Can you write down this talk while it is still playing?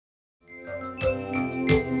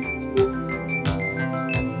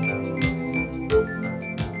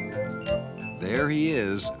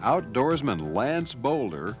is outdoorsman Lance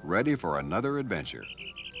Boulder, ready for another adventure.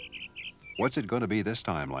 What's it going to be this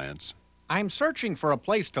time, Lance? I'm searching for a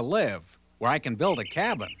place to live where I can build a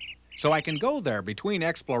cabin so I can go there between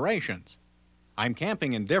explorations. I'm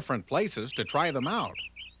camping in different places to try them out.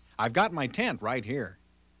 I've got my tent right here.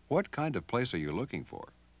 What kind of place are you looking for?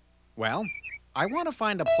 Well, I want to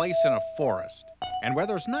find a place in a forest and where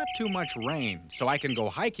there's not too much rain so I can go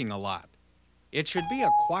hiking a lot. It should be a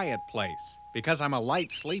quiet place because I'm a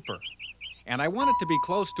light sleeper. And I want it to be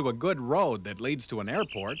close to a good road that leads to an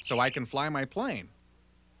airport so I can fly my plane.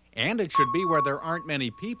 And it should be where there aren't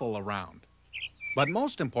many people around. But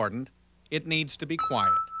most important, it needs to be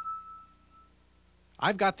quiet.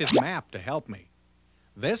 I've got this map to help me.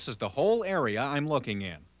 This is the whole area I'm looking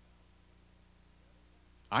in.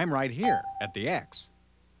 I'm right here at the X.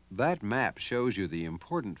 That map shows you the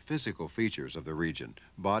important physical features of the region,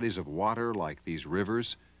 bodies of water like these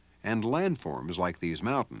rivers, and landforms like these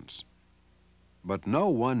mountains. But no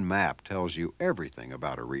one map tells you everything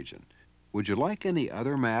about a region. Would you like any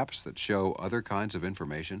other maps that show other kinds of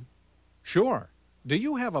information? Sure. Do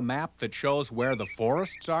you have a map that shows where the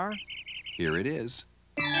forests are? Here it is.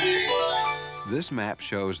 This map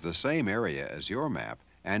shows the same area as your map,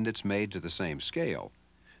 and it's made to the same scale.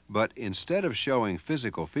 But instead of showing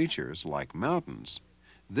physical features like mountains,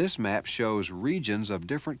 this map shows regions of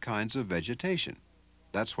different kinds of vegetation.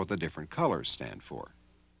 That's what the different colors stand for.